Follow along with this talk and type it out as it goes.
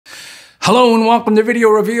Hello and welcome to Video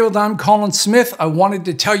Revealed. I'm Colin Smith. I wanted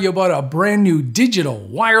to tell you about a brand new digital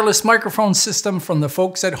wireless microphone system from the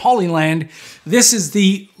folks at Hollyland. This is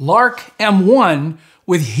the Lark M1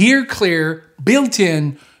 with Hear Clear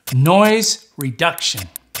built-in noise reduction.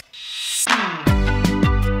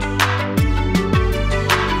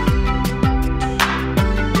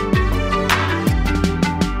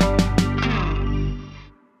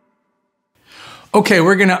 Okay,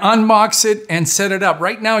 we're gonna unbox it and set it up.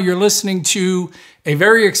 Right now you're listening to a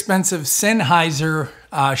very expensive Sennheiser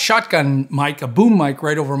shotgun mic, a boom mic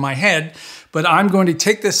right over my head, but I'm going to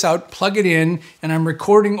take this out, plug it in, and I'm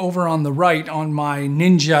recording over on the right on my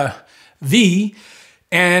Ninja V.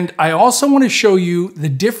 And I also wanna show you the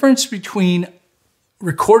difference between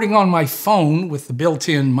recording on my phone with the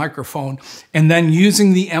built-in microphone and then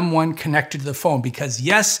using the M1 connected to the phone, because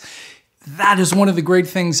yes, that is one of the great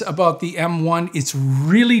things about the M1. It's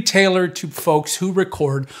really tailored to folks who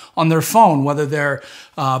record on their phone, whether they're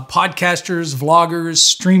podcasters, vloggers,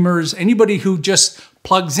 streamers, anybody who just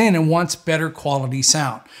plugs in and wants better quality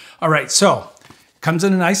sound. All right, so comes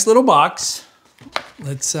in a nice little box.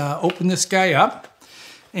 Let's open this guy up.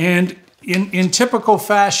 And in typical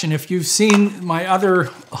fashion, if you've seen my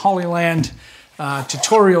other Hollyland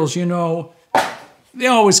tutorials, you know, they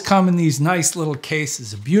always come in these nice little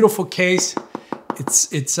cases. A beautiful case. It's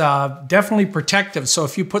definitely protective. So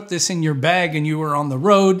if you put this in your bag and you are on the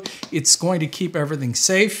road, it's going to keep everything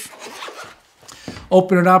safe.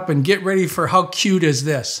 Open it up and get ready for how cute is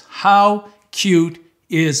this? How cute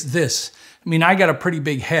is this? I mean, I got a pretty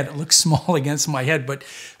big head. It looks small against my head, but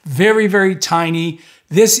very, very tiny.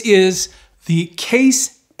 This is the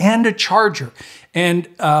case and a charger. And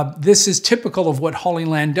this is typical of what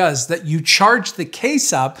Hollyland does, that you charge the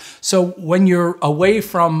case up. So when you're away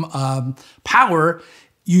from power,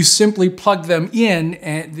 you simply plug them in,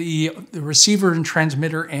 and the receiver and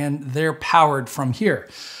transmitter, and they're powered from here.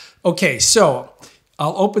 Okay, so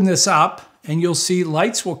I'll open this up and you'll see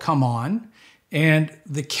lights will come on, and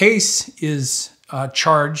the case is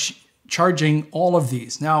charging all of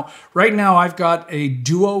these. Now, right now I've got a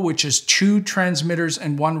Duo, which is 2 transmitters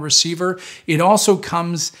and 1 receiver. It also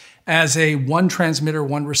comes as a 1 transmitter,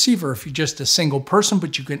 1 receiver if you're just a single person,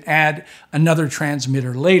 but you can add another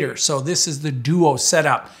transmitter later. So this is the Duo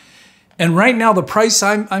setup. And right now the price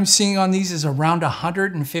I'm seeing on these is around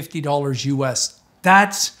 $150 US.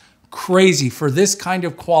 That's crazy for this kind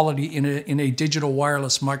of quality in a digital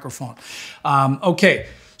wireless microphone. Okay,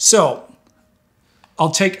 so I'll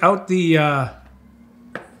take out the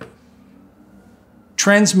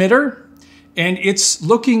transmitter, and it's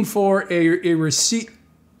looking for a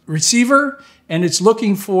receiver, and it's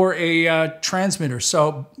looking for a transmitter.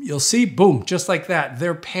 So you'll see, boom, just like that.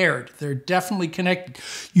 They're paired. They're definitely connected.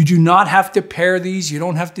 You do not have to pair these. You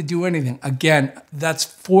don't have to do anything. Again, that's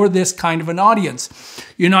for this kind of an audience.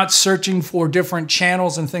 You're not searching for different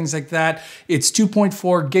channels and things like that. It's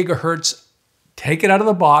 2.4 gigahertz. Take it out of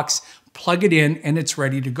the box, plug it in, and it's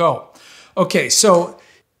ready to go. Okay, so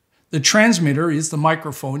the transmitter is the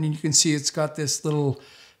microphone, and you can see it's got this little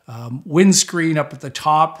windscreen up at the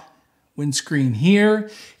top, windscreen here,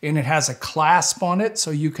 and it has a clasp on it,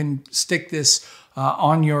 so you can stick this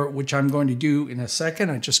on your, which I'm going to do in a second.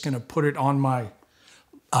 I'm just going to put it on my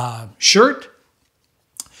shirt.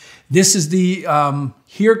 This is the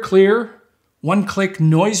Hear Clear one-click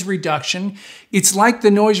noise reduction. It's like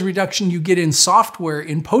the noise reduction you get in software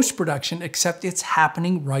in post-production, except it's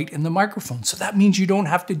happening right in the microphone. So that means you don't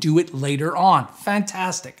have to do it later on.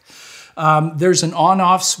 Fantastic. There's an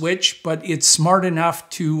on-off switch, but it's smart enough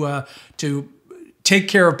to take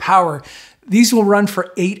care of power. These will run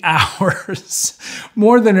for 8 hours,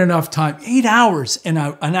 more than enough time. 8 hours and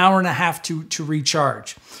an hour and a half to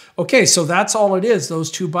recharge. Okay, so that's all it is.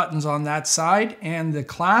 Those 2 buttons on that side and the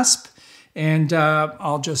clasp. And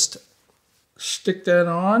I'll just stick that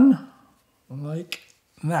on like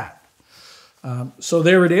that. So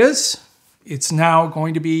there it is. It's now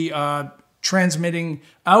going to be transmitting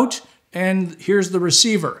out, and here's the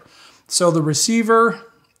receiver. So the receiver,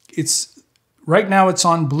 right now it's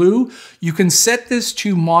on blue. You can set this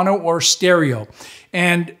to mono or stereo.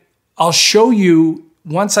 And I'll show you,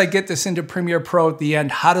 once I get this into Premiere Pro at the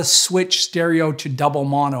end, how to switch stereo to double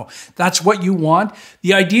mono. That's what you want.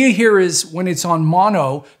 The idea here is when it's on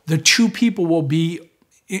mono, the 2 people will be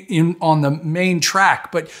on the main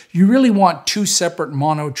track, but you really want 2 separate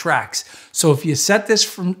mono tracks. So if you set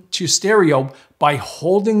this to stereo, by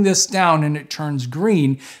holding this down and it turns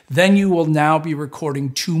green, then you will now be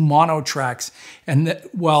recording 2 mono tracks. And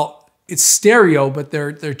well, it's stereo, but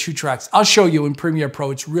they're 2 tracks. I'll show you in Premiere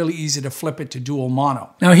Pro. It's really easy to flip it to dual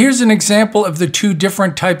mono. Now here's an example of the 2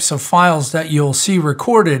 different types of files that you'll see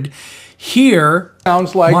recorded. Here,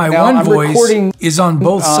 sounds like my one voice is on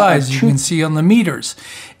both sides, you can see on the meters.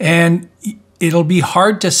 And it'll be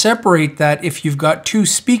hard to separate that if you've got 2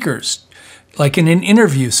 speakers, like in an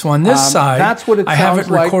interview. So on this side, I have it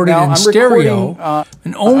recorded in stereo,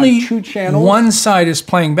 and only one side is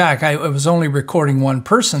playing back. I was only recording one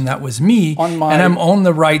person, that was me, and I'm on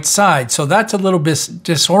the right side. So that's a little bit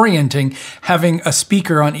disorienting, having a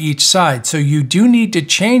speaker on each side. So you do need to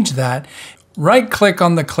change that. Right-click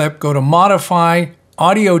on the clip, go to Modify,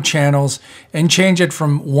 Audio Channels, and change it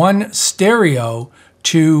from 1 stereo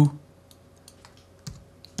to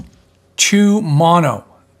 2 mono.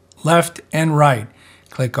 Left and right.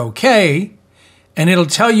 Click OK, and it'll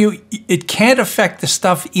tell you it can't affect the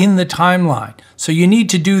stuff in the timeline. So you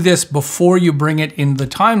need to do this before you bring it in the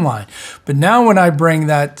timeline. But now when I bring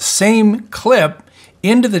that same clip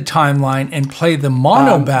into the timeline and play the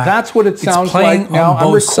mono back, that's what it sounds like now.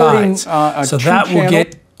 On both sides. So that will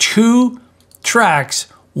get 2 tracks,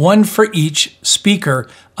 1 for each speaker.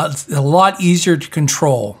 A lot easier to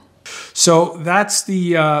control. So that's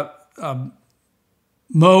the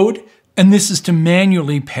mode, and this is to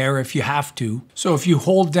manually pair if you have to. So if you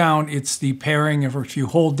hold down, it's the pairing, or if you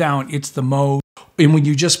hold down, it's the mode. And when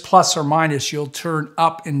you just plus or minus, you'll turn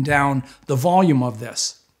up and down the volume of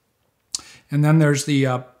this. And then there's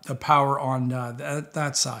the power on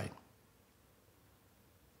that side.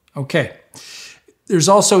 Okay. There's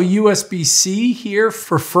also USB-C here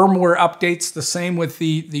for firmware updates, the same with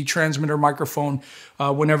the transmitter microphone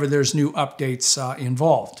whenever there's new updates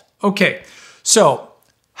involved. Okay, so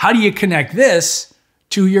how do you connect this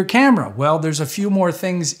to your camera? Well, there's a few more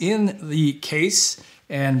things in the case,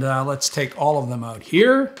 and let's take all of them out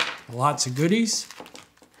here. Lots of goodies.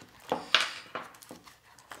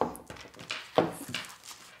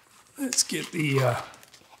 Let's get the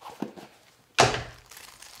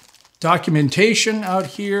documentation out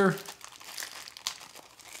here.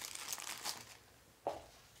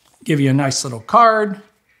 Give you a nice little card.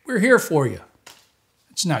 We're here for you.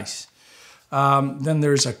 It's nice. Then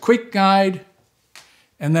there's a quick guide,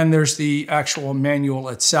 and then there's the actual manual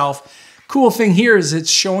itself. Cool thing here is it's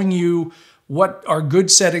showing you what are good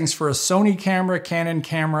settings for a Sony camera, Canon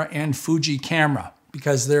camera, and Fuji camera,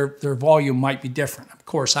 because their volume might be different. Of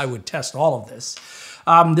course, I would test all of this.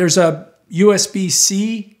 There's a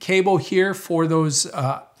USB-C cable here for those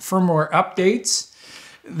firmware updates.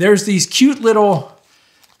 There's these cute little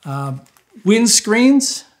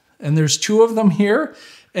windscreens, and there's 2 of them here,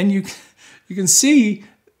 and you can see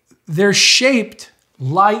they're shaped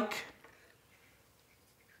like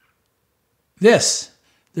this.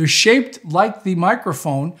 They're shaped like the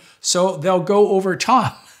microphone, so they'll go over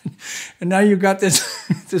top. And now you've got this,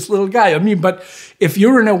 this little guy. I mean, but if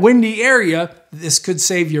you're in a windy area, this could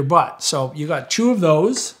save your butt. So you got 2 of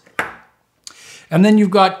those. And then you've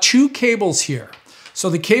got 2 cables here. So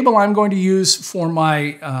the cable I'm going to use for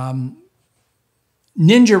my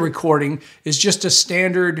Ninja recording is just a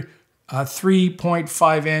standard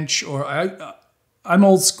 3.5 inch, or I'm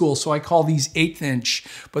old school, so I call these 1/8 inch,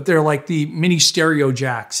 but they're like the mini stereo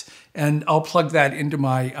jacks. And I'll plug that into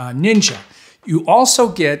my Ninja. You also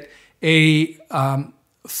get a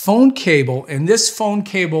phone cable, and this phone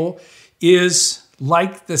cable is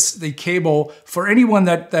like the cable for anyone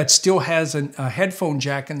that still has a headphone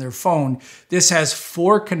jack in their phone. This has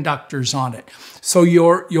 4 conductors on it. So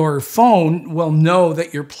your phone will know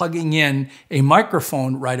that you're plugging in a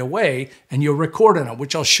microphone right away, and you'll record on it,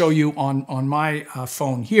 which I'll show you on my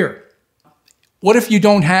phone here. What if you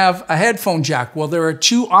don't have a headphone jack? Well, there are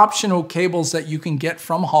 2 optional cables that you can get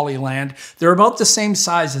from Hollyland. They're about the same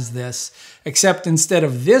size as this, except instead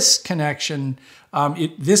of this connection,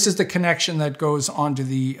 this is the connection that goes onto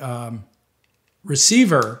the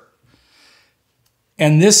receiver.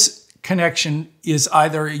 And this connection is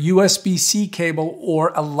either a USB-C cable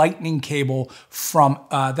or a lightning cable from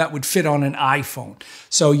that would fit on an iPhone.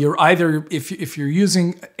 So you're either, if you're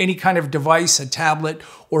using any kind of device, a tablet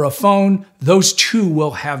or a phone, those 2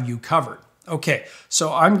 will have you covered. Okay,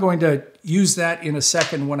 so I'm going to use that in a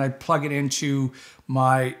second when I plug it into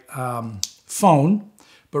my phone.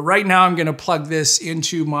 But right now I'm going to plug this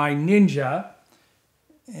into my Ninja,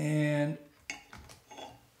 and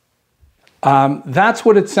that's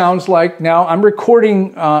what it sounds like. Now I'm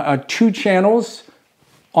recording 2 channels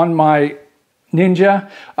on my Ninja.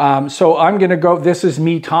 So I'm going to go, this is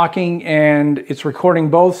me talking and it's recording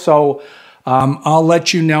both. So I'll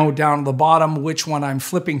let you know down at the bottom which one I'm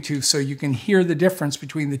flipping to so you can hear the difference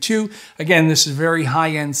between the two. Again, this is very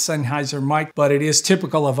high-end Sennheiser mic, but it is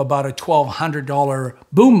typical of about a $1,200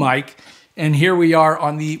 boom mic. And here we are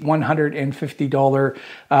on the $150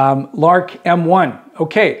 Lark M1.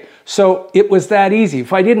 Okay, so it was that easy.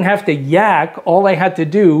 If I didn't have to yak, all I had to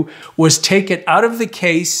do was take it out of the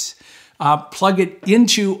case, plug it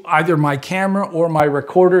into either my camera or my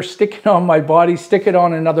recorder, stick it on my body, stick it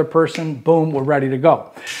on another person, boom, we're ready to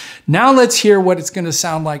go. Now let's hear what it's going to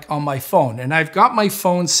sound like on my phone. And I've got my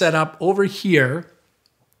phone set up over here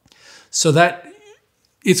so that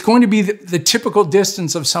it's going to be the typical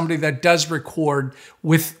distance of somebody that does record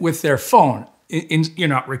with their phone. You're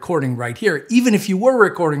not recording right here. Even if you were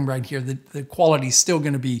recording right here, the quality is still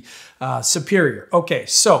going to be superior. Okay,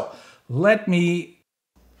 so let me...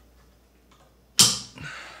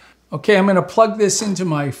 Okay, I'm going to plug this into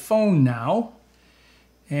my phone now.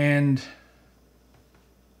 And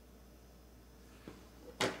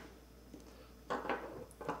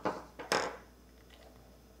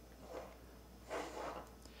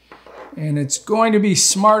it's going to be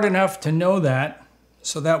smart enough to know that,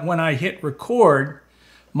 so that when I hit record,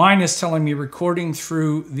 mine is telling me recording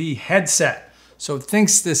through the headset. So it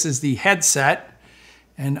thinks this is the headset,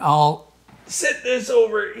 and I'll set this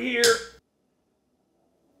over here.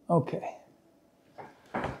 Okay.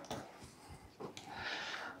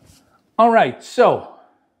 All right, so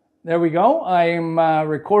there we go. I am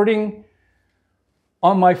recording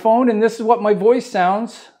on my phone, and this is what my voice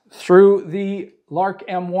sounds through the Lark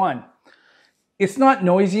M1. It's not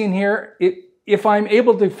noisy in here. If I'm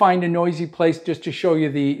able to find a noisy place just to show you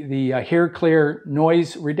the Hear Clear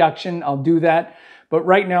noise reduction, I'll do that. But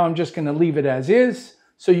right now I'm just going to leave it as is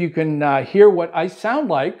so you can hear what I sound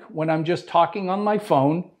like when I'm just talking on my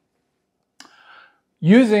phone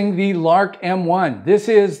using the Lark M1. This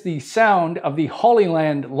is the sound of the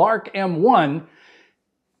Hollyland Lark M1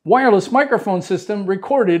 wireless microphone system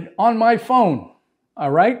recorded on my phone. All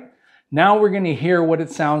right? Now we're going to hear what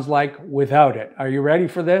it sounds like without it. Are you ready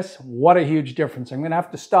for this? What a huge difference. I'm going to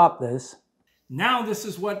have to stop this. Now this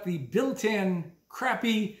is what the built-in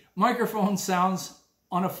crappy microphone sounds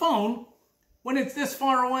on a phone when it's this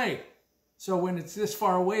far away. So when it's this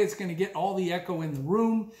far away, it's going to get all the echo in the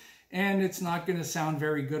room, and it's not going to sound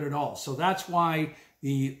very good at all. So that's why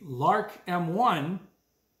the Lark M1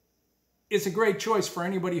 is a great choice for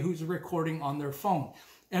anybody who's recording on their phone.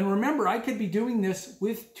 And remember, I could be doing this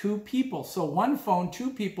with two people. So one phone, two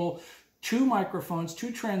people, two microphones, two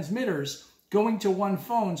transmitters going to one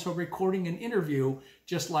phone. So recording an interview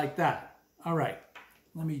just like that. All right,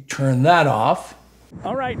 let me turn that off.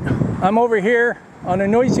 All right, I'm over here on a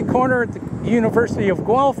noisy corner at the University of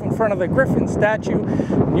Guelph in front of the Griffin statue.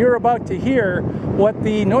 And you're about to hear what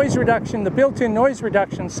the noise reduction, the built-in noise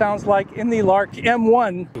reduction sounds like in the Lark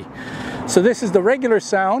M1. So this is the regular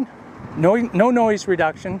sound. No noise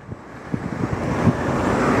reduction.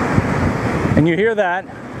 And you hear that.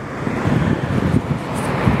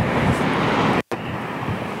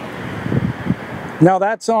 Now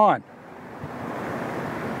that's on.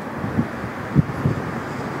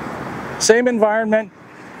 Same environment,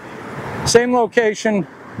 same location,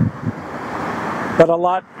 but a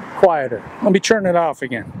lot quieter. Let me turn it off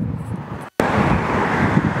again.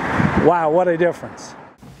 Wow, what a difference.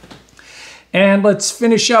 And let's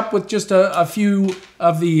finish up with just a few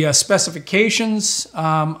of the specifications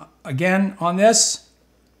again on this.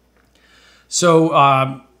 So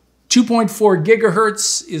 2.4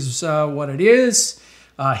 gigahertz is what it is.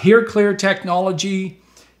 Hear Clear technology,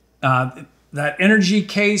 that energy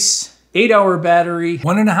case, 8-hour battery,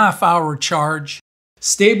 1.5-hour charge,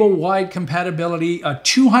 stable wide compatibility, a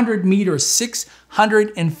 200-meter,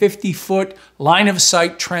 650-foot line of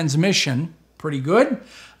sight transmission. Pretty good.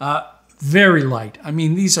 Very light. I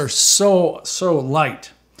mean, these are so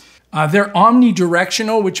light. They're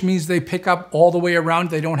omnidirectional, which means they pick up all the way around.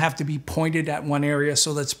 They don't have to be pointed at one area,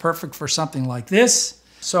 so that's perfect for something like this.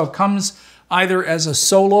 So it comes either as a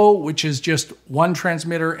solo, which is just one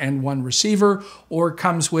transmitter and one receiver, or it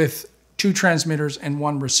comes with two transmitters and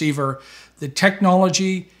one receiver. The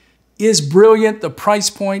technology is brilliant. The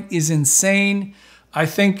price point is insane. I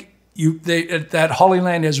think that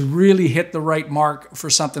Hollyland has really hit the right mark for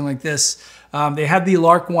something like this. They had the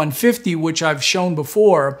Lark 150, which I've shown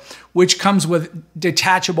before, which comes with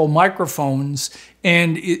detachable microphones,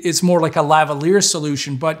 and it's more like a lavalier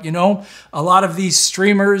solution. But you know, a lot of these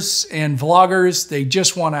streamers and vloggers, they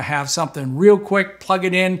just want to have something real quick, plug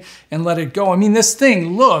it in and let it go. I mean, this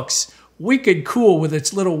thing looks wicked cool with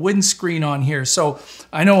its little windscreen on here. So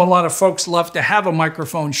I know a lot of folks love to have a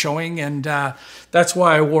microphone showing, and that's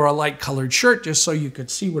why I wore a light colored shirt, just so you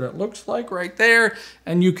could see what it looks like right there.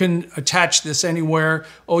 And you can attach this anywhere.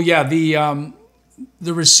 Oh yeah, the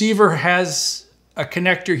receiver has a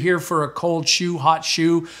connector here for a cold shoe, hot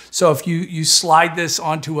shoe. So if you slide this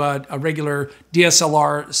onto a regular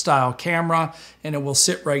DSLR style camera, and it will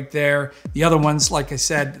sit right there. The other ones, like I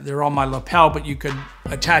said, they're on my lapel, but you could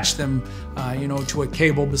attach them you know, to a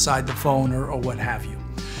cable beside the phone or what have you.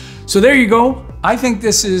 So there you go. I think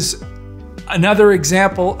this is another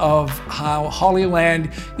example of how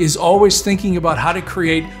Hollyland is always thinking about how to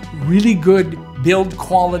create really good build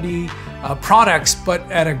quality products, but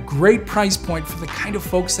at a great price point for the kind of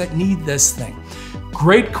folks that need this thing.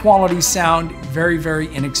 Great quality sound, very, very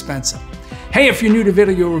inexpensive. Hey, if you're new to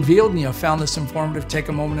Video Revealed and you found this informative, take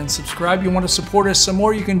a moment and subscribe. You want to support us some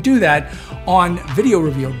more, you can do that on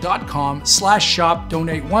videorevealed.com/shop.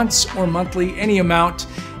 Donate once or monthly, any amount,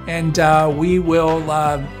 and we will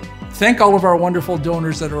thank all of our wonderful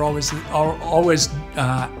donors that are always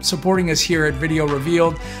supporting us here at Video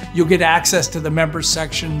Revealed. You'll get access to the members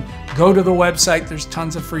section. Go to the website. There's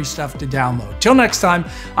tons of free stuff to download. Till next time,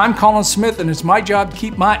 I'm Colin Smith, and it's my job to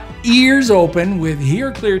keep my ears open with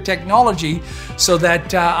Hear Clear technology so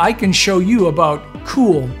that I can show you about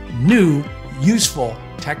cool, new, useful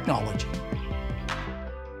technology.